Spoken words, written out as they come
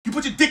You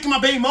put your dick in my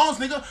baby mom's,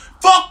 nigga.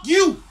 Fuck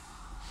you.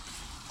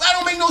 That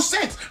don't make no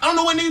sense. I don't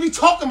know what nigga be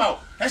talking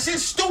about. That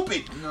shit's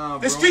stupid. Nah,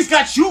 the streets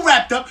got you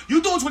wrapped up.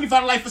 You doing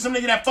 25 to life for some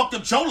nigga that fucked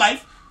up your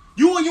life.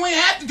 You ain't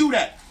have to do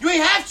that. You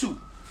ain't have to.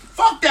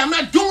 Fuck that. I'm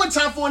not doing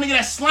time for a nigga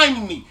that's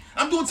sliming me.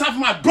 I'm doing time for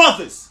my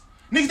brothers.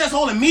 Niggas that's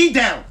holding me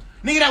down.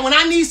 Nigga that when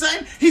I need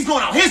something, he's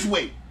going out his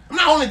way. I'm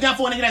not holding down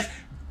for a nigga that's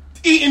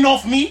eating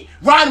off me,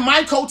 riding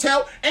my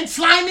coattail, and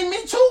sliming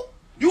me too.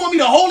 You want me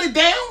to hold it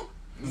down?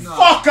 No,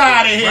 fuck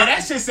out of here.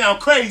 That shit sound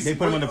crazy. They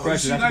put him under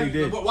pressure. That's what they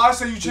did. Why I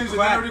say you change the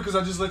narrative, because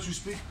I just let you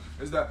speak,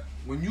 is that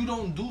when you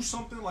don't do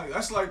something, like,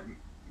 that's like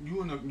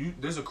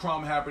there's a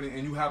crime happening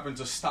and you happen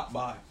to stop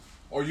by.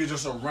 Or you're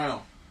just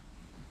around.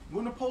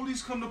 When the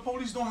police come, the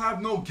police don't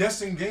have no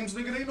guessing games,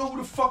 nigga. They know who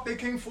the fuck they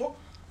came for.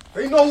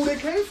 They know who they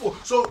came for.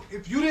 So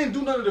if you didn't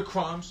do none of the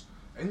crimes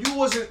and you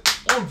wasn't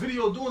on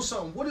video doing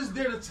something, what is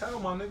there to tell,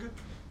 my nigga?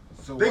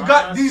 So they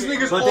got these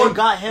niggas on. They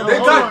got him. They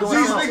got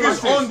these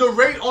niggas on the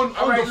rate on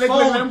the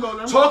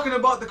phone talking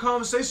about the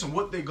conversation,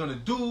 what they gonna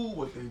do,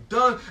 what they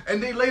done,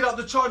 and they laid out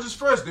the charges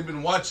first. They've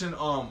been watching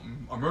a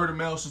murder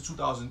mail since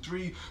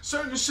 2003.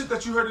 Certain shit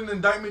that you heard in the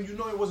indictment, you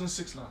know it wasn't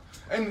 6ix9ine.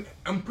 And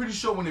I'm pretty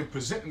sure when they're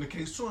presenting the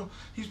case to him,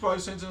 he's probably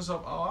saying to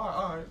himself, "Oh,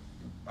 all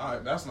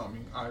right, that's not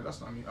me. All right,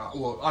 that's not me.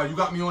 Well, all right, you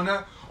got me on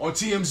that. On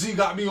TMZ,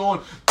 got me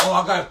on. Oh,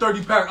 I got a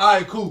 30-pack. All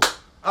right, cool.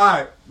 All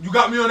right, you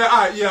got me on that. All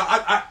right,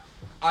 yeah,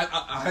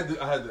 I had to,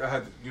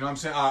 you know what I'm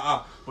saying?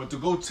 But to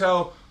go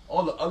tell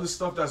all the other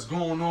stuff that's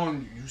going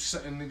on, you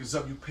setting niggas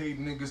up, you paid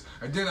niggas,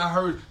 and then I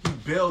heard he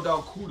bailed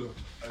out Kuda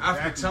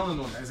after telling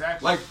them.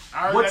 Exactly. Like,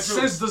 what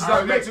sense does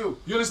that make? You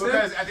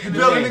understand? You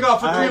bailed a nigga out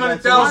for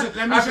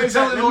 $300,000 after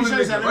telling on the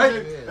nigga,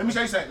 right? Let me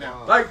show you something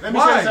now. Like, why,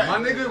 my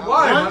nigga?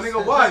 Why, my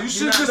nigga? Why? You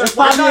should just.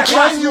 Why you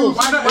killed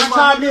the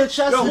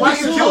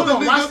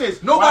nigga? Watch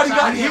this. Nobody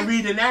got. He didn't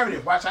read the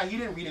narrative. Watch how he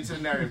didn't read into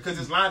the narrative because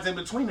there's lines in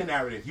between the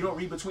narrative. You don't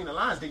read between the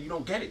lines, then you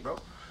don't get it, bro.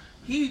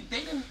 They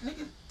didn't,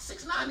 nigga.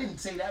 6ix9ine didn't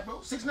say that, bro.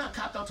 6ix9ine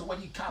copped out to what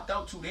he copped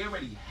out to. They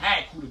already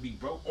had Kuda B,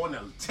 bro, on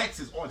the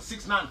Texas, on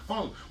 6ix9ine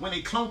phone when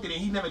they cloned it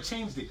and he never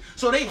changed it.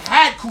 So they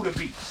had Kuda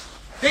B.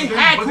 They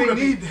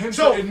need him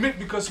to admit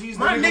because he's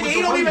my nigga.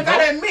 He don't even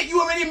gotta admit. You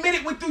already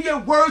admitted through your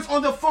words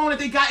on the phone that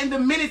they got in the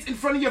minutes in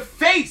front of your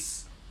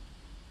face.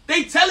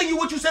 They telling you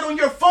what you said on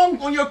your phone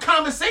on your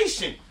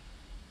conversation.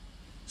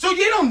 So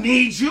they don't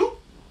need you.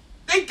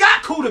 They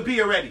got Kuda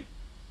B already.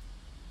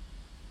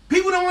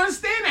 People don't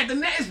understand that. The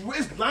net is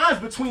lines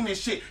between this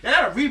shit. They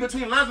gotta read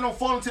between the lines and don't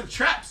fall into the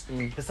traps.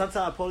 Because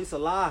sometimes police a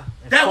lie.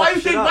 That why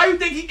you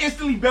think he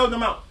instantly bailed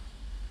them out?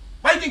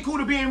 Why you think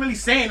Kuda B ain't really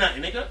saying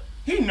nothing, nigga?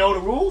 He know the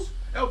rules.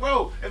 Yo,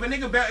 bro, if a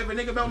nigga bail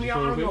me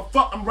out, I don't give a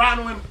fuck. I'm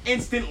riding on him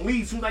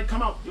instantly. As soon as I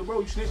come out, yo, bro,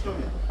 you snitched on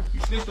me.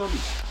 You snitched on me.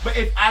 But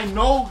if I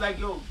know, like,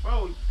 yo,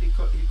 bro, he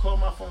called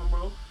my phone,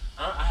 bro.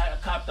 I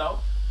had copped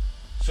out.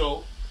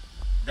 So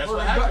that's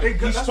what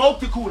happened. He spoke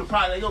to Kuda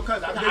probably like, yo,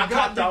 cuz I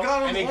copped out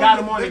and they got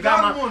him on. They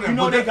got him on. You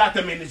know they got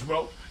the minutes,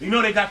 bro. You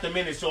know they got the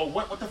minutes. So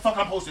what the fuck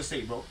I'm supposed to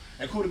say, bro?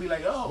 And Kuda be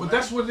like, oh. But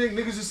that's what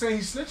niggas is saying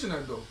he's snitching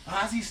at though.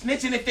 How's he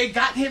snitching if they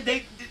got him?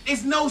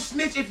 It's no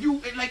snitch if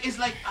you like. It's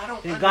like I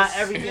don't. They got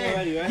everything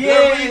already, right?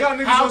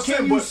 Yeah. How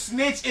can you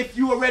snitch if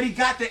you already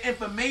got the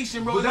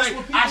information, bro? That's like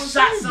what people I shot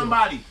saying,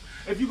 somebody. Bro.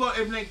 If you go,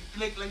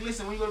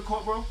 listen, when you go to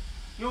court, bro,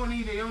 you don't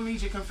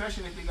need your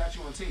confession if they got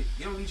you on tape.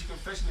 You don't need your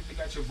confession if they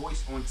got your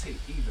voice on tape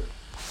either.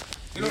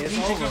 You don't need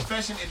your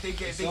confession if they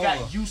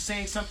got you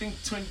saying something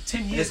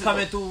 10 years it's ago.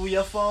 coming through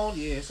your phone.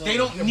 Yeah, they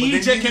don't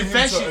need your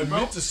confession,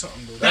 bro.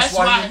 That's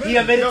why he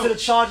admitted to the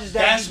charges.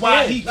 That's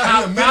why he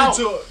copped out.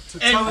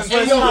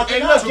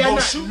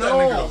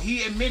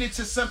 He admitted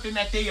to something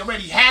that they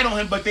already had on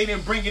him, but they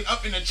didn't bring it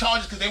up in the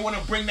charges because they want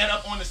to bring that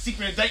up on the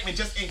secret indictment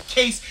just in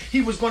case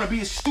he was going to be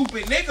a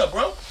stupid nigga,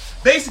 bro.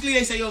 Basically,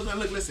 they say, yo,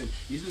 look, listen,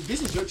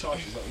 this is your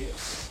charges right here.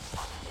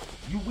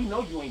 We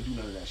know you ain't do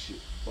none of that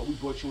shit. But we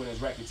brought you in as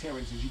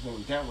racketeering since you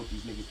going down with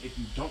these niggas. If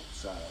you don't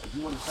side, if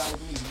you want to side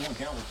with me, you're going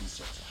down with these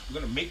sucks. We're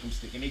going to make them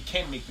stick, and they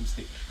can make them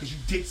stick. Because you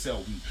did sell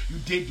weed. You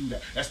did do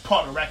that. That's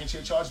part of the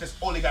racketeering charge. That's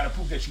all they got to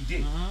prove that you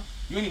did.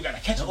 You ain't even got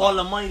to catch them. All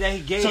the money that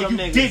he gave them niggas.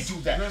 So you did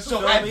do that.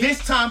 So at this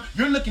time,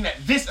 you're looking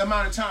at this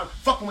amount of time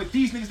fucking with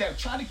these niggas that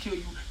try to kill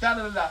you,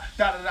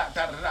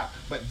 da-da-da-da.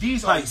 But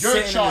these are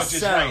your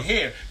charges right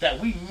here that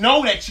we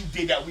know that you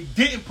did, that we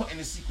didn't put in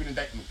the secret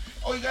indictment.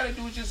 All you got to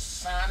do is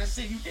just sign and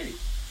say you did it.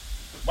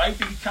 Why do you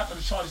think he copped on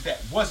the charges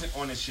that wasn't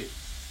on this shit?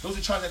 Those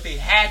are charges that they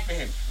had for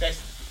him. That's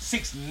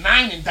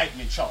 6ix9ine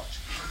indictment charge.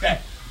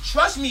 That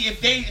trust me,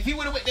 if he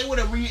would have, they would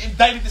have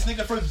re-indicted this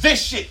nigga for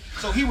this shit.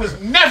 So he was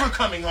never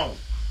coming home.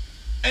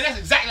 And that's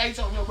exactly how he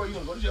told me, yo, bro, you're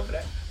gonna go to jail for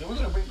that. Then we're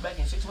gonna bring you back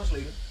in 6 months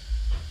later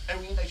and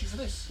re-indict you for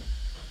this.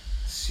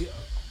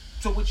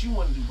 So what you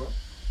want to do, bro?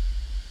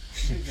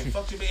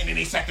 Fuck your man. And then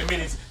they sat the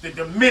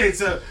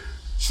minutes of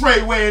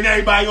Treyway and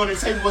everybody on the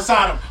table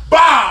beside him.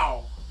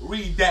 Bow!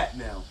 Read that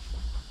now.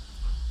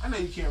 I know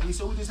you can't read,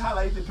 so we just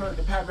highlight the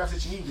paragraphs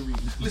that you need to read.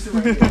 Listen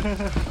right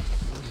here.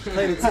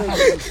 Play the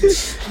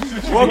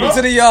tape. Welcome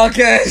to the Y'all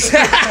Cast.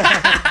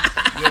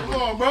 Come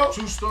on, bro.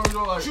 True story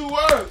though, like True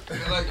word.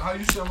 like how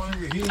you said, my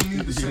nigga, he didn't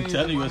need the same. I'm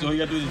telling you, that's all you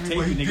gotta do is take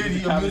What he the did, nigga he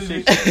the conversation.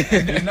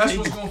 admitted it. And that's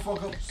what's gonna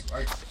fuck up.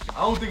 Like,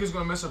 I don't think it's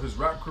gonna mess up his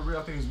rap career.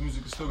 I think his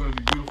music is still gonna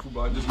be beautiful,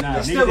 but I just Nah,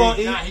 He's still gonna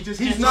eat.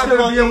 he's not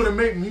gonna be able to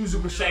make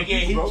music with certain Yeah,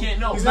 he people, bro. can't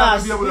know. He's Nah, not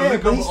gonna be able to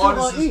link but up he's with still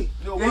artists. gonna eat.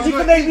 Yeah, He he's can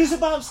gonna make eat. music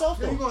by himself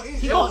Yeah, though. he gonna eat.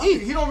 He gonna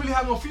eat. He don't really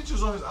have no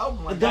features on his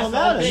album. Like, It don't that's the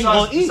matter. only- He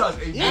gonna eat. besides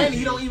A.B. And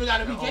he don't even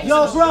gotta be gangsta.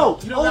 Yo, bro,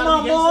 He don't oh gotta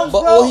my be mom, gangsta.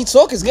 But bro. all he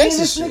talk is Me and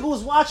gangster this shit. nigga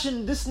was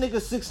watching this nigga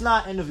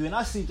 6ix9ine interview, and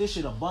I see this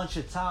shit a bunch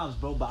of times,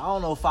 bro. But I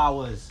don't know if I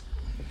was.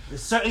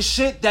 There's certain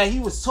shit that he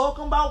was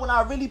talking about when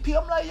I really pee.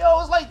 I'm like, yo,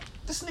 it's like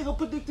this nigga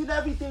predicted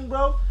everything,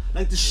 bro.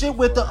 Like the shit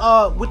with the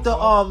Power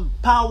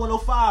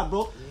 105,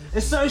 bro.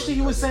 It's certain shit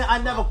he was saying I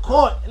never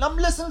caught, and I'm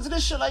listening to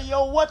this shit like,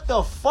 yo, what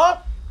the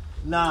fuck?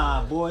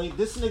 Nah, boy,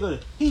 this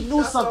nigga, he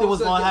knew something was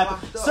gonna happen.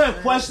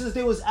 Certain questions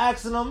they was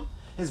asking him,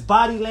 his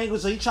body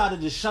language, so he tried to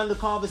just shun the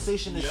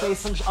conversation and say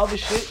some other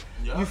shit.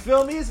 You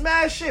feel me? It's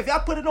mad shit. If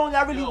y'all put it on,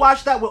 y'all really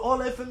watch that with all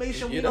the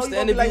information. Yeah, We know that's you the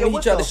gonna be interview like, yo, when he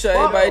what tried the to shut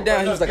fuck? everybody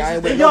down. He was like, I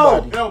ain't with Yo,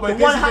 nobody. Yo, but the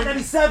this one is Hot the-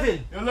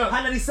 97. Yo, look.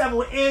 Hot 97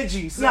 with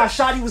Angie. See how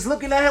Shotty was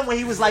looking at him when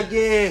he was like,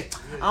 yeah,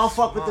 I don't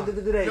fuck with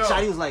the Yo.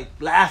 Shotty was like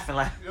laughing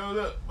like. Yo,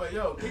 look, but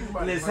yo, think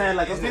about In it. his man. hand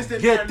like, Is I'm this the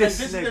gonna get narrative? this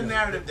This is the nigga.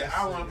 narrative that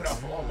I want to put out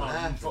for all my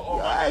that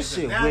niggas.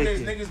 shit Nowadays,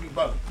 wicked. niggas be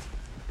bugging.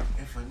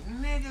 If a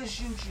nigga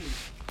shoot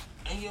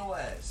you in your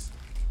ass,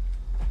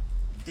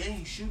 then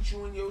he shoot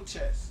you in your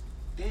chest,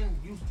 then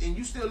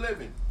you still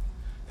living,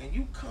 and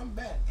you come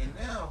back, and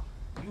now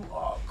you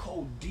are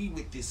cold D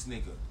with this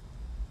nigga.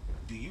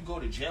 Do you go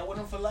to jail with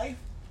him for life,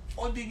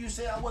 or do you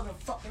say I wasn't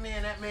fucking there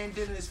and that man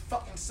did it his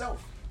fucking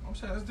self? I'm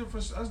saying that's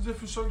different. That's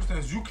different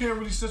circumstances. You can't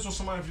really sit on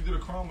somebody if you did a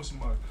crime with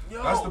somebody.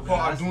 Yo, that's the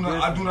part man,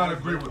 I do not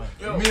agree with.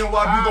 Yo, Me and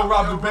YB go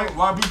rob the bank.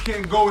 YB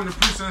can't go in the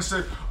precinct and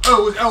say,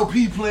 "Oh, it was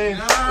LP playing.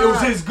 It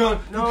was his gun."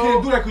 No. You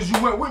can't do that because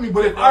you went with me.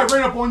 But if I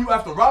ran up on you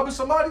after robbing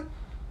somebody,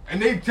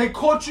 and they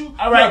caught you,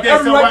 All right, you then, have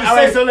every so, right to all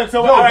right, say, so look,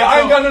 so, "Yo, all right, I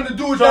ain't so- got nothing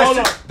to do with So that hold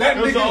shit." on. That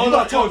So nigga, you hold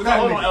not on, talking to that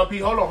hold on, nigga. LP,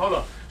 hold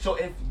on. So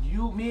if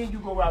me and you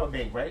go rob a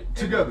bank, right?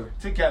 Together.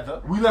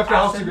 Together. We left the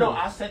house together. No,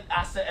 I set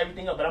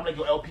everything up, but I'm like,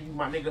 yo, LP, you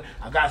my nigga.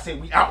 I gotta say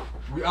we out.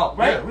 We out,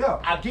 Right? Yeah, we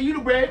out. I give you the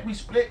bread, we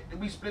split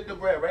the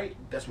bread, right?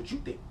 That's what you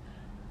think.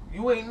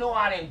 You ain't know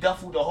I didn't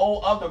duffel the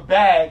whole other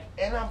bag,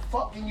 and I'm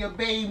fucking your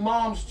baby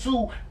moms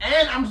too,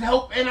 and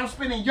I'm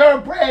spending your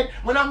bread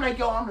when I'm like,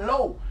 yo, I'm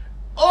low.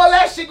 All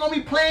that shit gonna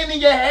be playing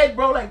in your head,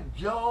 bro. Like,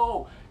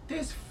 yo,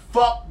 this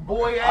fuck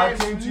boy I ass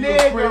came to your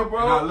nigga, crib bro.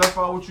 and I left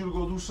out with you to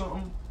go do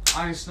something.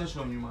 I ain't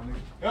snitching on you, my nigga.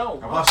 Yo,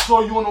 If I saw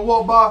you on the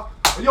walk by,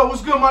 yo,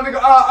 what's good, my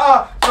nigga?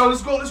 Yo,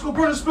 let's go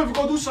burn the spliff and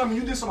go do something.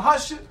 You did some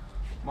hot shit,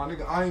 my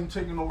nigga. I ain't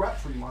taking no rap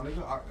for you, my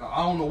nigga. I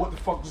don't know what the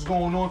fuck is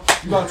going on.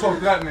 You gotta talk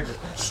to that nigga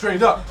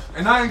straight up.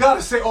 And I ain't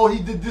gotta say, oh, he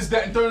did this,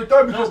 that, and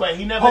third, because but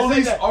he never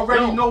police said that.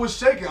 already Yo, know it's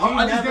shaking.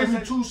 I just never gave you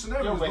said- two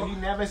scenarios. Yo, but bro. he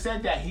never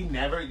said that. He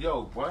never,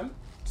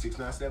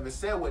 6ix9ine never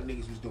said what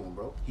niggas was doing,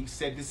 bro. He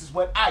said this is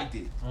what I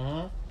did.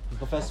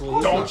 Professor, what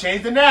he Don't said.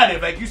 change the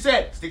narrative, like you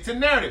said. Stick to the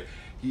narrative.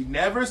 He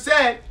never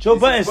said. Joe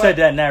this Button is said what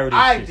that narrative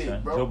I shit, did,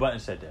 son. bro. Joe Button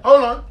said that.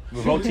 Hold on.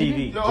 Revolt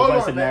TV. Yo, Joe hold Button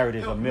on, said man.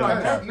 narrative Yo, a no, million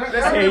that- times. that-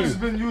 That hear nigga's you.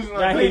 been using I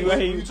like hear you, I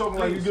hear you. you talking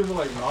like you giving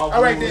like novels,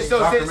 All right, then.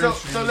 So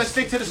documentaries. let's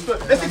stick to the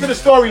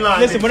storyline.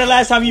 Listen, then. when the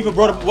last time you even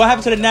brought up, what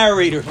happened to the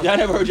narrator? Y'all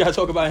never heard y'all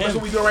talk about That's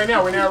him. what we doing right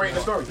now. We're narrating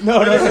the story.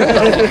 No,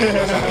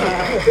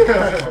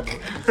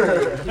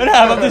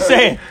 I'm just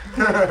saying.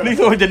 At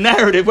least with the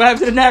narrative. What happened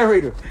to the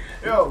narrator?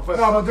 Yo, but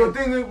No, but the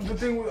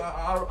thing,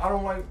 I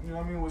don't like, you know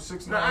what I mean, with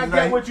 6ix9ine. No, I is get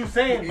that what you're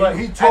saying, but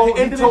he at told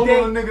the end of the on day-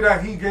 a nigga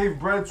that he gave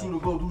bread to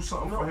go do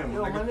something for him.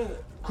 yo, my Nigga. nigga.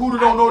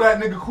 Kuda don't know that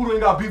nigga. Kuda ain't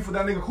got beef with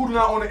that nigga. Kuda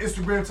not on the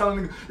Instagram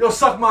telling nigga, yo,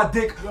 suck my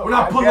dick. Yo, When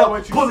I I pull get up,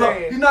 what you pull up.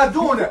 saying. He's not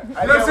doing that. You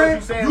know what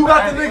I'm saying? You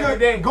got the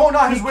nigga going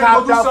out his way to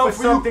go do something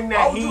for you. something that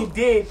I would he do-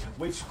 did,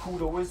 which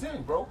Kuda was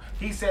in, bro.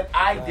 He said,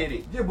 I did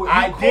it. Yeah, but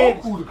I you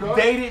did. called Kuda, cuz.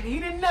 They didn't. He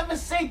didn't never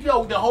say,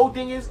 yo, the whole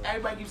thing is,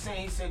 everybody keeps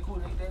saying he said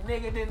Kuda. The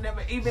nigga didn't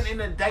never, even in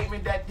the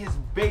indictment that his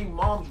baby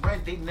mom's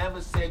read, they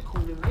never said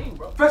Kuda's name,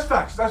 bro. That's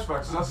facts. That's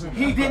facts.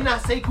 He did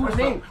not say Kuda's That's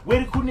name. right. Where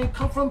did Kuda name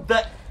come from?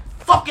 The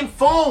fucking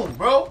phone,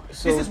 bro.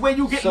 So- this is where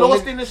you get so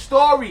lost nigg- in the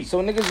story.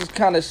 So niggas is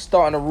kind of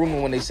starting a rumor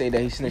when they say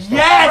that he snitched. on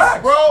Yes,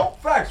 Facts. bro.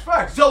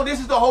 Facts. So this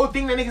is the whole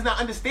thing that niggas not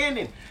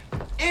understanding.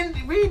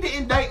 Read the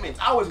indictments.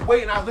 I was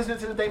waiting. I was listening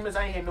to the indictments.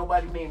 I ain't hear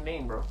nobody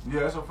name, bro. Yeah,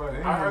 that's a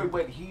fact. I heard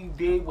what he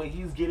did, what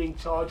he's getting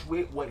charged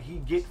with, what he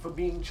get for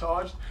being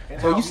charged.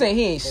 And So how you saying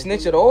he ain't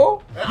snitch at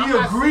all? He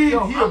agreed.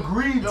 Yo, He I'm-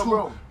 agreed yo,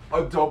 to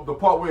bro. the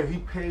part where he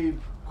paid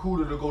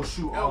Kuda to go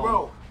shoot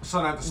bro.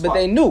 son at the spot. But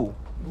they knew.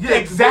 Yeah,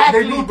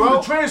 Exactly, they knew bro. through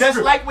the transcript.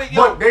 Just like with,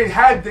 yo. But he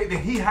had to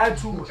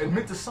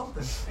admit to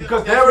something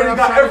because they That's already what I'm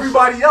got trying to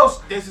everybody else.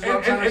 This is what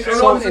I'm trying to show. and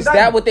So all this is that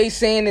indictment. what they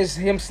saying is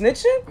him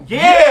snitching?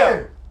 Yeah.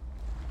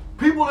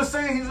 People are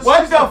saying he's a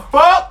What the snitch.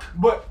 fuck?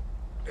 But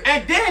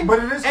And then, But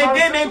it is and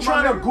then they conversation,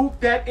 trying my to nigga. group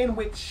that in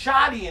with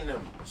Shoddy in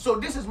them. So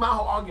this is my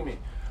whole argument.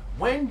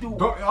 When do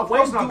Don't- of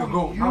course not to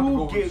go- not to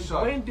go with get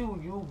Shoddy. when do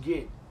you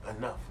get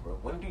enough, bro?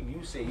 When do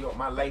you say, yo,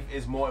 my life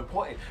is more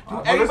important?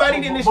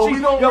 Everybody in the street, we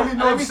don't really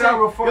know if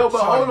Sarah fucked. Yo,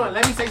 but hold on,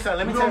 let me say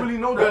something. We don't really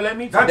know that. Let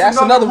me tell That's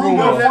another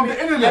rumor from the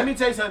internet. Let me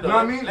tell you something. You know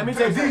what I mean? Let me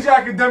tell you DJ something.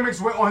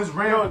 Academics went on his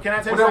rant, Can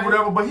I tell you something?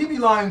 whatever, but he be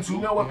lying too.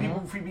 You know what people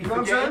be You know what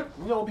I'm forgetting? saying?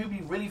 You know what people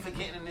be really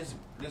forgetting in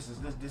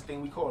this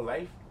thing we call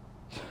life?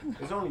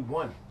 There's only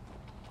one.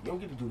 You don't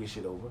get to do this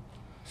shit over.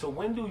 So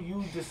when do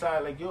you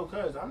decide, like, yo,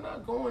 cuz, I'm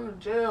not going to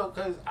jail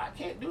because I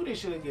can't do this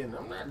shit again.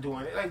 I'm not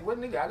doing it. Like, what,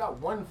 nigga? I got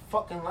one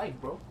fucking life,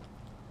 bro.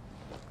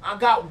 I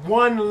got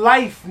one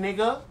life,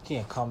 nigga.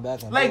 Can't come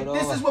back and Like, do it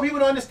this over. is what people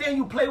don't understand.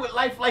 You play with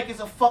life like it's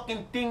a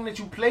fucking thing that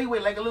you play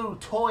with, like a little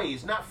toy.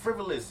 It's not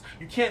frivolous.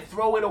 You can't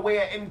throw it away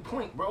at any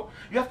point, bro.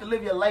 You have to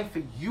live your life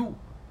for you.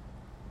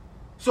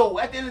 So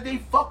at the end of the day,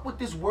 fuck what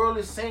this world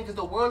is saying, because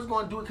the world's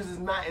going to do it because it's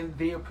not in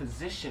their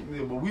position.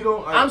 Yeah, but we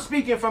don't. I'm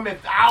speaking from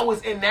if I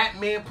was in that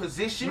man's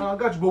position. No, I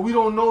got you, but we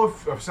don't know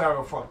if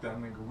Sarah fucked that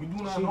nigga. We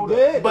do not know did.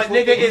 that. But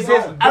nigga, is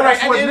his... That's All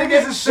right, at what the end of the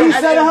niggas day... is She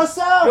said it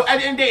herself. Yo, at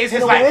the end of the day, it's his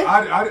In a life. way.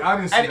 I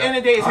didn't see At the end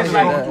of the day, it's his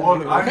I life. didn't go through all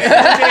of it. At the end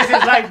of the day, it's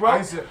his life, bro. I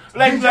ain't said-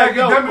 Like, DJ yo, you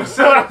know Academics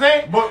what I'm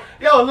saying? But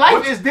Yo,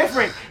 life is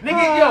different.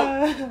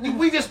 Nigga, yo,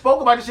 we just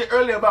spoke about this shit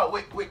earlier about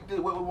with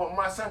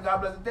my son, God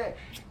bless his dad.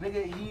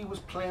 Nigga, he was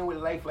playing with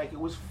life like it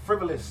was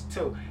frivolous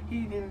too.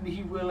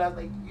 He realized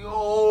like,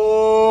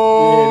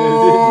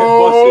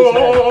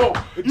 yo,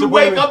 you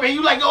wake up and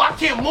you like, yo, I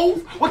can't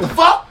move. What the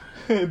fuck?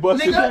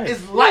 Nigga,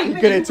 it's life. He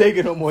couldn't take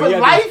it no more. For He had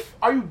to- life?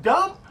 Are you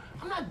dumb?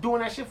 I'm not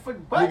doing that shit for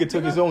what? Nigga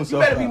took his own You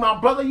self better be out. my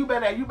brother. You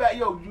better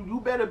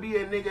be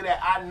a nigga that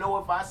I know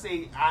if I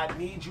say I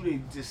need you to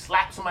just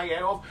slap somebody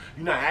head off,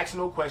 you're not asking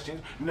no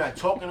questions, you're not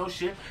talking no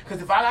shit.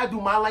 Because if I gotta do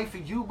my life for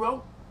you,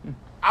 bro,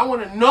 I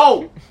want to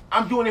know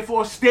I'm doing it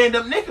for a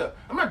stand-up nigga.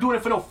 I'm not doing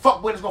it for no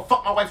fuckboy that's gonna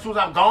fuck my wife as soon as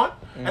I'm gone.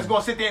 That's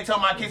gonna sit there and tell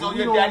my kids, oh,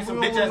 your daddy's some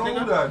bitch ass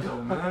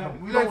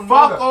nigga. We Like, don't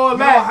fuck know that. all We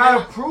that, don't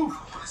have nigga.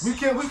 proof. We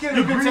can't You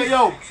can agree.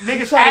 tell, yo,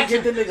 niggas trying to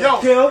action. get the nigga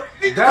Yo, killed?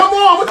 come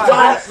on, what you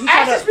talking about?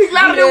 Action speak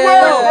louder than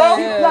words, bro.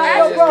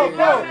 Action speak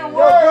louder than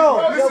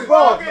words,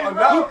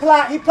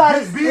 bro. He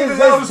plotted Being the his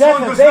loudest death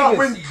one in does not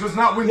win. Vegas. Does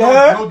not win You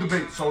heard? no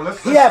debate. So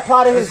let's. He had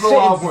plotted his let's shit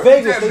go our in way.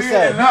 Vegas, they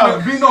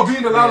said. Being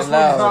the loudest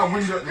one does not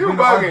win the bugging.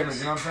 argument.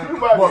 You know what I'm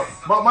saying?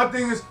 But my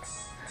thing is,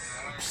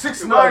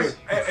 6ix9ine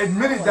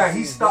admitted that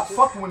he stopped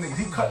fucking with niggas.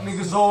 He cut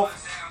niggas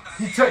off.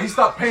 He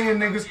stopped paying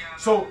niggas.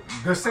 So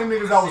the same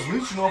niggas that was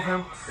leeching off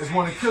him is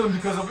want to kill him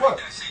because of what?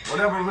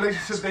 Whatever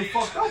relationship they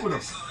fucked up with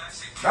him.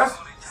 That's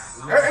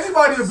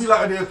anybody would be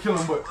like, they'll kill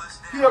him, but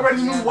he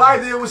already knew why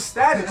there was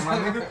static, my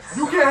nigga.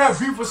 You can't have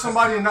beef with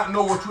somebody and not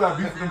know what you have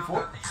beef with them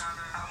for.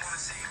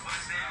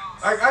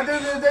 Like at the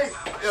end of the day,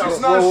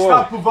 6ix9ine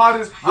stopped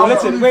providing.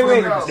 Listen,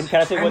 wait. opportunity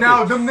Can I say and one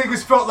now thing? them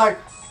niggas felt like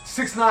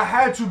 6ix9ine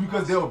had to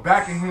because they were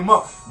backing him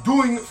up,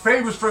 doing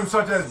favors for him,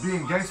 such as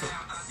being gangster.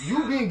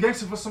 You being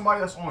gangster for somebody,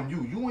 that's on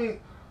you. You ain't.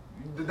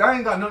 That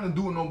ain't got nothing to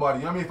do with nobody.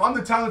 You know what I mean, if I'm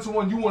the talented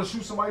one, you want to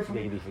shoot somebody for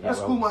me, that's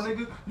cool, my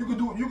nigga. You can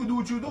do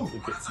what you do.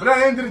 But at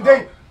the end of the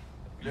day,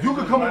 you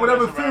can come up with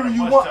whatever theory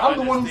you want. I'm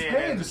the one who's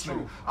paying this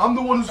nigga. I'm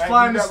the one who's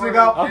flying this nigga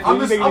out. I'm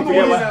the one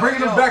who's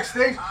bringing him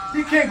backstage.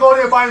 He can't go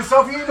there by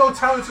himself. He ain't no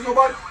talent to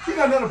nobody. He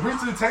got nothing to bring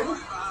to the table.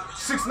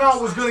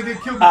 6ix9ine was gonna get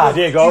killed because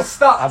there you go. he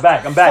stopped. I'm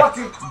back.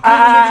 Fucking giving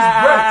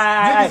niggas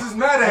bread. Niggas is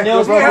mad at him.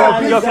 Yo, He had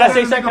beef yo, with can I that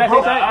say nigga, something?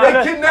 bro. Can I say They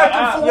something? kidnapped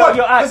him for Yo, what?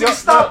 yo, Because he yo,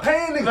 stopped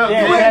paying niggas.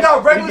 Yeah, You ain't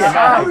got regular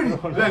yeah. security.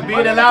 Look,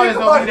 being the loudest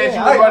don't mean that you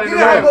Like, running he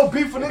didn't have around. no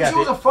beef with niggas. He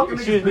was a fucking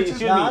Excuse nigga. me, Bitches.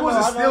 excuse me. He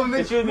wasn't stealing niggas.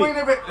 Excuse You me. ain't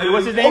even.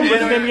 What's his name?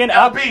 What's his name again?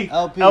 LP.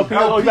 LP.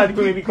 Oh, you got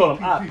to be calling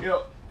him Op.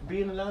 Yo,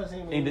 being the loudest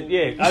ain't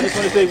Yeah, I just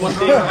want to say one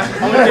thing. I want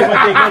to say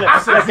one thing.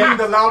 I said being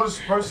the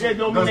loudest person. Yeah,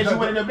 don't mean that you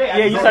went in the bed.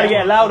 Yeah, you started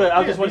getting louder.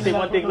 I just want to say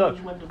one thing. Look,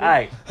 all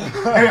right.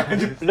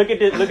 Look at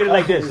this. Look at it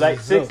like this. Like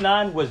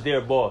 6ix9ine was their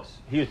boss.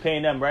 He was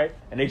paying them, right?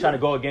 And they trying to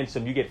go against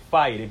him. You get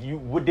fired.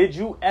 Did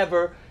you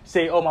ever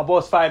say, "Oh, my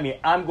boss fired me.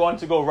 I'm going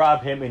to go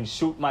rob him and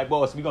shoot my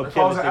boss. We gonna If I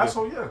kill was this an nigga."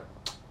 asshole, yeah.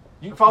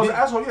 If I was an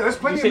asshole, yeah. There's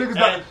plenty You of say-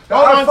 niggas that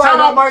Hold on, I fired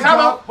out my time job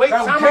out, wait,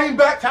 that time came out,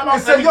 back time out.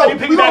 and said, yo, Let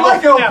me we don't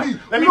like piggyback off LP. you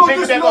now. Let We me don't this,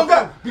 we piggyback don't off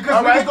that. you. Because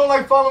All right. niggas don't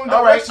like following All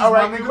right, directions, all my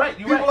right, nigga. you right,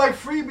 you People right. like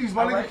freebies,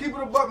 my All nigga. right. Keep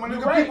it a buck, my You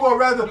nigga. right. People would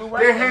rather You right.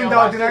 their And handout now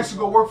watch than this. actually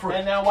go work for it.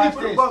 And now watch Keep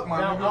it this. a buck, my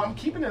Now, nigga. I'm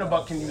keeping it a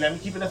buck. Can you let me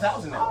keep it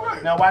 1,000 now? All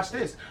right. Now watch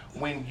this.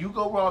 When you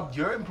go rob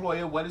your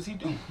employer, what does he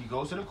do? He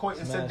goes to the court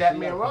and said that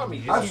man robbed me.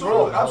 Is he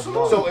Absolutely, wrong?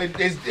 absolutely. So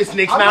it's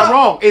 6ix9ine I'm not-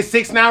 wrong. Is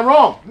 6ix9ine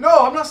wrong?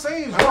 No, I'm not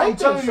saying he's I wrong. like I'm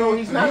telling that. So you,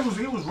 he's not-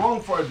 he was wrong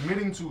for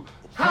admitting to.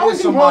 How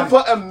is he wrong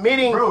for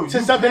admitting Bro, to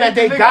you something paid that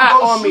they the nigga, got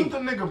go on me? shoot the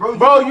nigga, bro.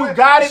 Bro, You you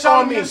got it shot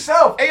on him me.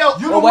 yourself. Hey, yo,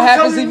 You Well, know what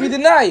happens telling if you me?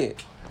 deny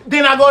it?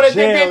 then I go to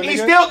Jail, then he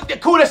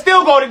nigga. coulda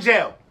still go to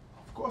jail.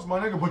 Of course, my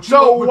nigga. But you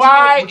So don't,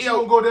 why- but you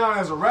don't go down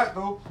as a rat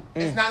though.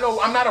 It's not no.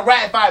 I'm not a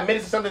rat if I admit it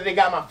to something they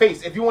got in my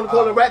face. If you want to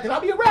call it a rat, then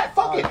I'll be a rat.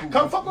 Fuck it.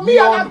 Come fuck with me.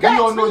 I got We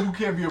guts. all know nigga. you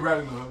can't be a rat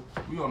in the hood.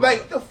 We all know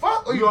Like that. the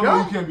fuck? Are We you all know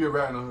you dumb? can't be a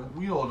rat in the hood.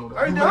 We all know that.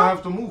 Are you You're gonna dumb?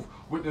 have to move.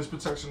 Witness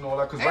protection and all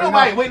that. Cause Ain't right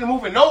nobody now, waiting to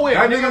move it nowhere.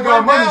 that nigga run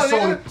got money, down, so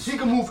nigga. he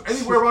can move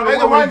anywhere around the Nigga,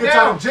 world when run he gets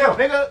out down. of jail.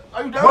 Nigga,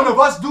 are you dumb? One of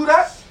us do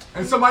that,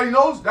 and somebody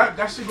knows,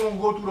 that shit gonna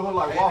go through the hood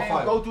like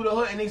wildfire. Go through the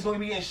hood and he's gonna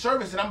be in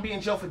service, and I'm being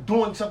in jail for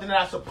doing something that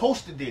I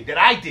supposed to did, that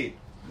I did.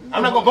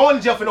 I'm not gonna go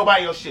into jail for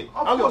nobody else shit.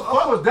 Of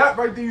course, that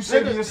right there you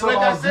said to yourself,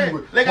 I agree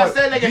with. Like I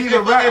said, like being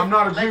a rat, I'm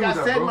not agreeing with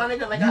that, bro. My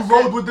nigga, you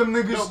rode with them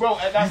niggas. No, bro,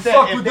 like I you said,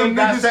 fuck if with they them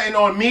got niggas. something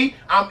on me,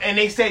 and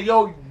they said,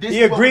 yo, this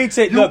He agreed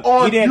to, look,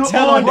 he didn't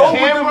tell on Rode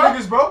them. with them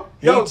niggas, bro.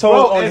 He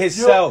told on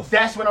himself.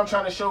 That's what I'm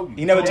trying to show you.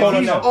 He never told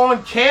on them. If he's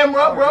on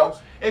camera, bro,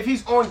 if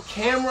he's on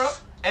camera,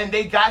 and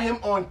they got him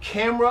on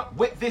camera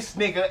with this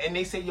nigga, and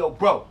they say, yo,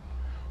 bro,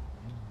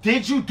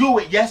 did you do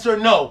it, yes or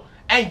no?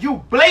 And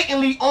you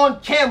blatantly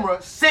on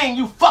camera saying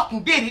you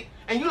fucking did it,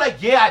 and you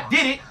like, yeah, I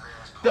did it.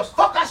 The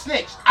fuck I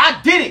snitched.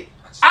 I did it.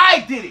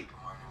 I did it.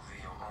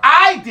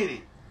 I did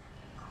it.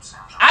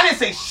 I didn't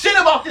say shit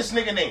about this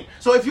nigga name.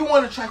 So if you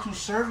want to try to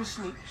service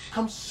me,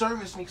 come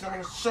service me, because I'm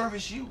going to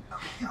service you.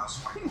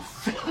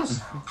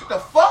 What the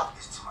fuck?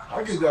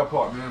 I get that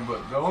part, man,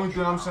 but the only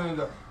thing I'm saying is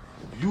that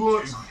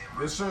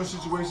there's certain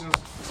situations.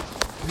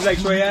 You like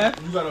Troy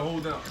Ave? You gotta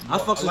hold down. I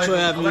fucks with Troy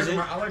Ave music.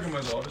 I like him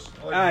as an artist.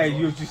 Alright,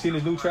 you seen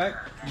his new track?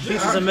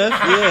 Streets is a myth?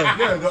 Yeah.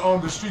 Yeah,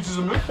 the Streets is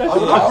a myth. I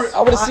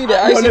want to see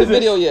that. I ain't seen the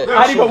video yet.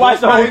 I didn't even watch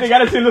the whole thing. I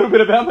didn't see a little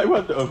bit of it. I'm like,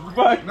 what the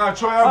fuck? Nah,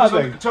 Troy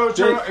Ave if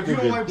you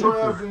don't like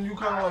Troy Ave, then you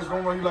kind of like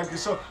don't like you like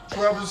yourself.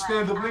 Troy Ave is a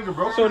stand-up nigga,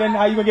 bro. So then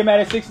how you gonna get mad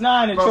at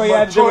 6ix9ine and Bro, Troy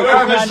but Ave Troy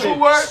Ave doing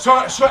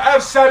 6ix9ine? Troy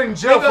Ave sat in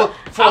jail for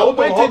hold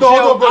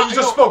on, bro.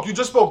 You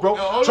just spoke, bro.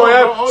 Troy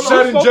Ave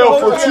sat in jail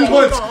for 2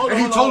 months, and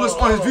he told us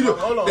on his video.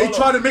 They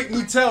tried to make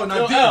me tell, and I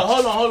didn't.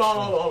 Hold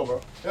on,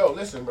 bro. Yo,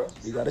 listen, bro.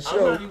 You got a I'm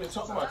show. not even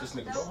talking about this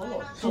nigga, bro. Hold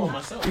on. I'm talking about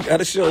myself. You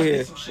got a show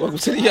here. Welcome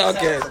to the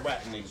Yardcast.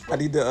 I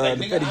need the Like,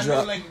 nigga, petty I drop.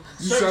 know, like,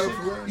 You set up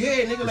for that? yeah,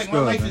 nigga, like, my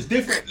life is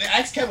different. Like,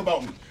 ask Kev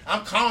about me.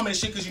 I'm calm and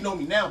shit because you know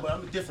me now, but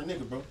I'm a different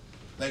nigga, bro.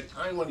 Like,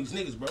 I ain't one of these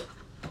niggas, bro.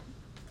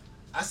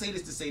 I say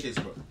this to say this,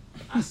 bro.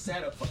 I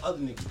sat up for other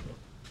niggas, bro.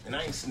 And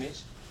I ain't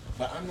snitch,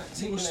 but I'm not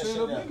taking that shit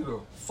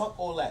now. Fuck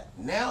all that.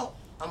 Now,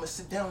 I'm gonna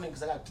sit down, nigga,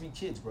 because I got 3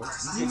 kids, bro.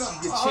 You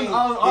get changed.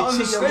 I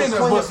understand that,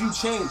 but you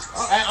change.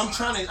 I'm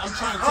trying to tell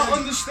I you.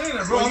 understand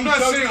that, bro. I'm not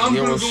saying I'm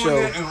Yeah, gonna well, go in show.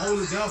 there and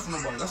hold it down for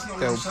nobody. That's not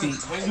what I'm saying.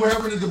 Pete. We're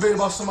having a debate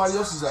about somebody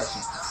else's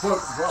actions.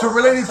 But to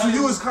relate it to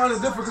you is kind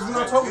of different because we're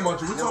not talking about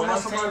you. We're talking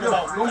about somebody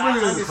else. Don't bring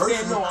it in the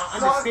person. No, I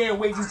understand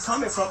where you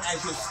coming from as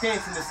your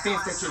stance and the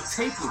stance that you're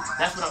taking.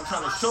 That's what I'm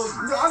trying to show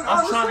you.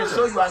 I'm trying to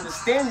show you I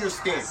understand your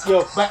stance.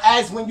 Yo. But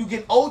as when you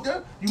get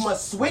older, you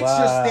must switch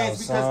your stance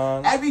because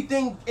son.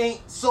 everything ain't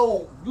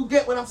so. You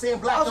get what I'm saying?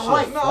 Black and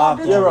white. No, I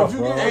get Zero, you.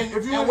 bro.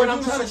 And what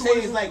I'm trying to say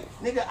is like,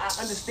 nigga, I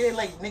understand,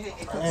 like, nigga,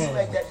 it could be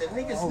like that. The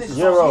nigga snitched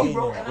Zero. on me,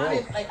 bro, and I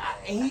didn't, like,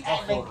 and he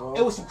act like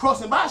it was some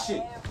crossing by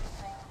shit.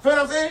 Feel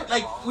what I'm saying?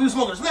 Like, we was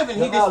smoking a spliff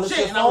and he did some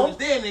shit, and I was just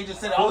there, and they just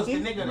said I was the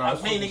nigga,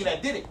 the main nigga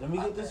that did it. Let me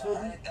get this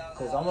for me.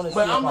 Because I'm going to see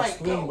But if I'm my like,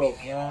 screen broke,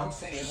 I'm man.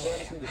 saying,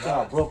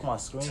 I broke my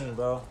screen,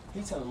 bro.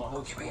 he telling my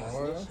whole story. Yeah,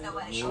 bro.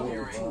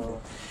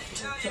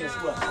 Tell us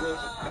what, bro.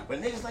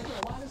 But niggas like, yo,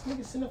 why this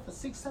nigga sitting up for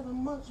 6-7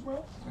 months,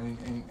 bro?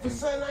 For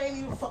something I ain't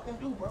even fucking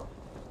do, bro.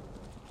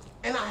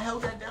 And I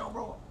held that down,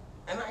 bro.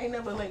 And I ain't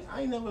never like,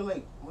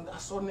 when I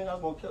saw the nigga I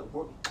was gonna kill,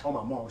 bro. Oh,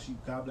 my mom, she,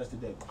 God bless the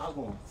day. I was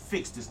gonna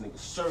fix this nigga,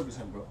 service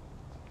him, bro.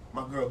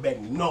 My girl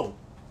begged me, no.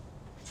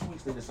 2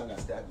 weeks later, son got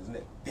stabbed in his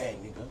neck.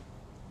 Dad, nigga.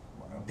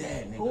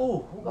 Dad, nigga.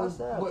 Who got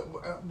that?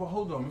 But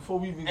hold on, before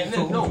we even And get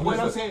then, to no, who what did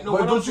I'm that. saying, no,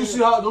 But what don't I'm you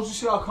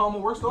see how karma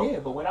works though? Yeah,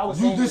 but what I was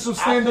You saying did is some I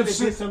stand-up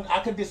coulda shit. I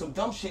could did some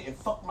dumb shit and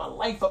fuck my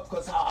life up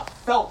because how I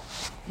felt.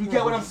 You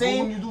get what I'm But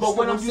saying? when you do But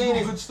what I'm when you saying do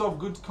is good stuff,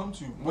 good come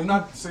to you. But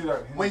not to say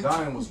that him when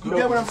dying was good. you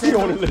get what I'm saying? You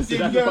don't wanna listen. You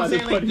That's get what I'm why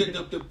saying? it's Like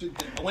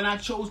funny. when I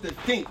chose to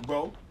think,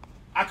 bro,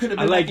 I could have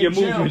I been like your in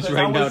jail movements 'cause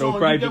right I now, was though, on-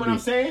 privately. You get what I'm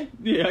saying?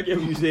 Yeah, I get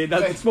what you saying.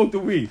 That's smoke the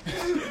weed.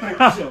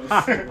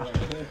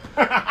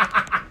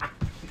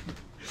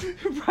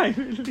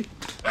 Privately.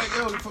 Like,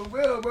 yo, for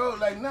real, bro.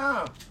 Like,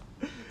 nah.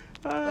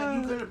 Like,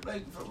 you could have,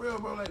 like, for real,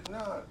 bro. Like,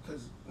 nah.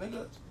 Because,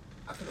 nigga,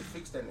 I could have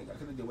fixed that nigga. I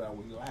could have did what I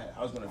was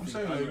going to I'm fix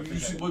saying, I was like, gonna you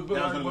fix see, that. but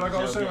Now I'm like gonna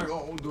I was go to saying,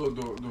 jail.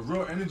 like, the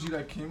real energy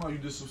that came out, you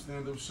did some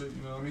stand-up shit,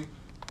 you know what I mean?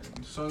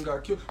 And son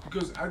got killed.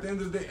 Because at the end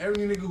of the day,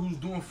 every nigga who's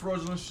doing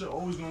fraudulent shit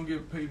always gonna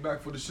get paid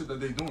back for the shit that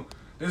they doing.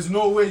 There's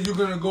no way you're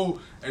gonna go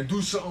and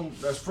do something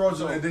that's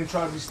fraudulent and then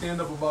try to be stand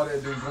up about it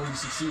and then gonna be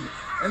succeeding.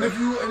 And if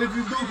you do,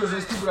 because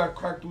there's people that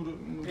crack through the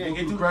Yeah, go get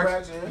through through cracks, the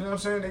cracks, yeah. you know what I'm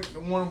saying? They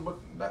want, but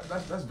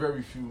that's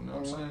very few. You know what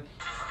I'm saying?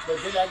 But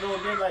then I go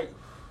again, like,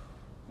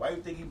 why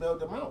you think he bailed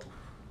them out?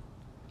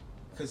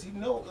 Because he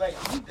know, like,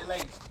 cool.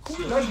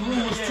 That's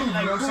rumors too, you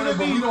know what I'm saying?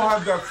 But we don't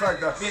have that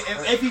fact that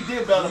If he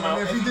did bail them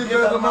out, if he did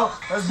bail them out,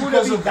 that's who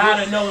because does he of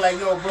gotta know, like,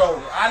 yo,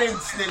 bro, I didn't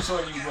snitch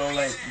on you, bro.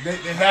 Like, they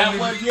that had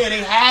was, niggas. yeah,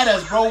 they had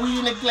us, bro. We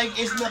in the, like,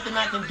 it's nothing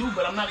I can do,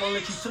 but I'm not gonna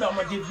let you sit up. I'm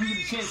gonna give you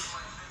the chance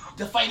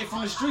to fight it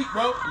from the street,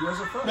 bro. That's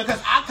a fact.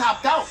 Because I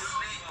copped out.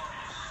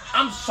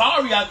 I'm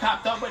sorry I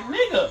copped out, but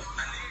nigga,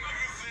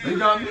 They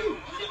got me.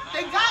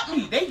 they got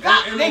me. They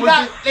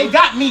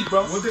got me,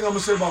 bro. One thing I'm gonna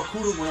say about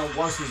Kuda when I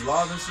watched his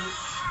live and shit,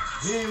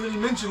 he ain't really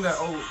mentioned that.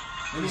 Oh,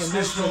 niggas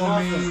snitched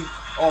on me.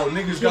 Oh,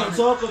 niggas got me.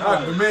 talk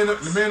about The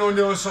man on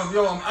there or something.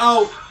 Yo, I'm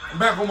out.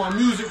 back on my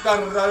music, you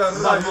know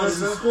what I'm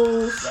saying?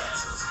 Schools.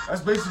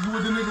 That's basically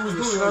what the nigga was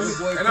doing, you know what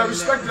I mean? And I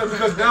respect that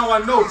because now I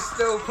know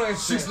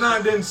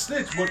 6ix9ine didn't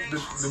snitch, but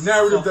the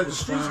narrative that the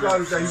streets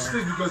got is that he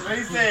snitched because what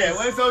he said?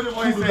 What Soulja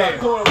Boy people got said?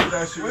 caught up with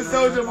that shit. What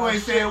Soulja Boy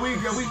said? We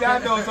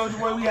got those, Soulja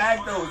Boy. We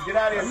had those. Get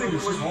out of here, That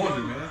nigga's just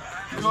horny, man.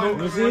 There's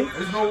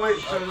no way.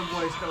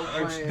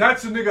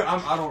 That's a nigga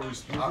I don't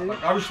respect.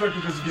 I respect him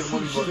because he get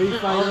money,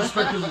 but I don't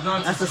respect him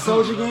because That's the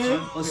Soulja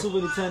game or Super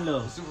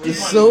Nintendo? The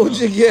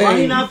Soulja game. Why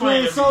he not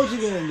playing Soulja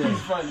game then?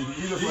 He's funny.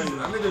 He's a funny.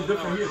 that nigga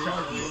different. He a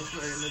character.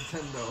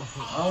 Nintendo.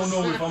 I don't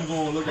know if I'm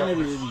going to look at it.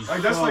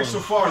 Like, that's like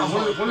Safari.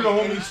 One of the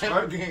homies,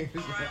 right?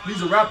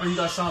 He's a rapper. He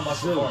got signed by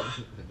Safari.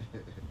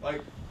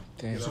 Like,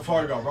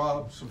 Safari got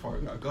robbed.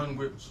 Safari got gun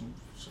whipped.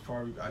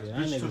 Safari got that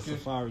nigga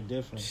Safari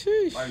different.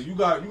 Sheesh. Like, you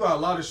got a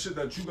lot of shit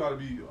that you got to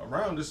be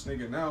around this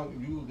nigga. Now,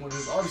 you one of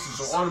his artists,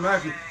 so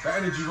automatically, that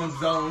energy runs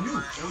down on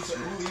you.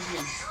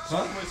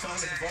 Huh?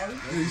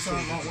 Yeah, he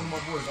signed one of my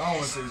boys. I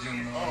don't want to say his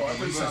name.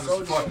 But he signed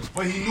Safari.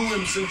 But he knew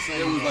him since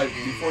it was like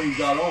before he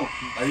got on.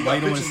 Like, Why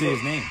you don't want to say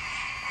his name?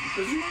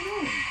 Because you might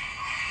know him.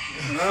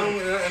 And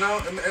I'm,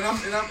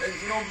 you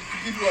know,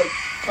 people like,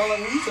 kind of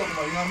like what you talking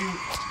about, you know what I mean?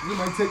 You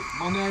might take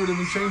my narrative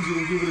and change it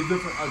and give it a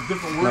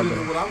different wording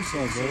than what I'm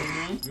saying. So,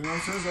 you know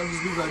what I'm saying? So I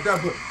just leave it like that.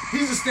 But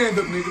he's a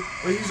stand-up nigga,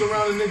 but he's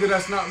around a nigga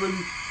that's not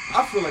really,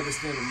 I feel like a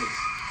stand-up nigga.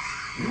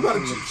 You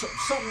gotta,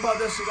 something about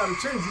that shit gotta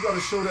change. You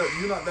gotta show that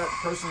you're not that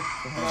person,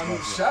 you know what I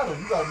mean? Shadow.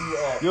 You gotta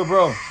be, Yo,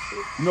 bro,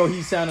 you know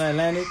he sound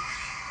Atlantic?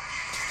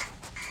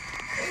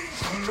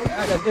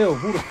 I got ill.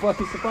 Who the fuck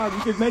is surprised?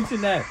 You just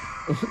mentioned that.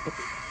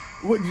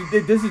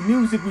 This is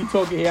music we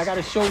talking here. I got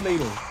a show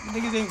later. You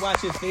niggas ain't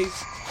watch his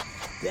face.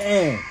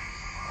 Damn.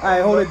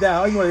 Alright, hold it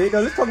down.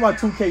 Let's talk about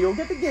 2K, yo.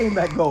 Get the game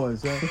back going,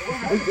 son.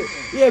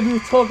 Yeah, we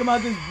was talking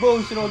about this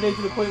bullshit all day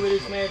to the point where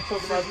this man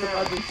talking about some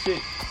other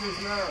shit.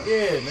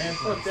 Yeah, man,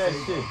 fuck that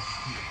shit.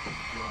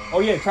 Oh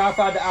yeah, try to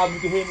find the album.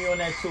 You can hear me on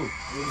that too.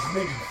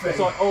 It's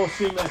on all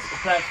streaming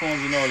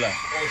platforms and all that.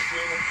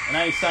 And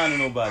I ain't signing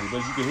nobody,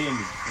 but you can hear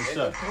me. What's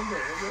up?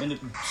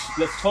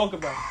 Let's talk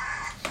about it.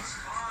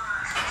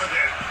 For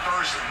that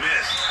first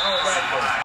miss.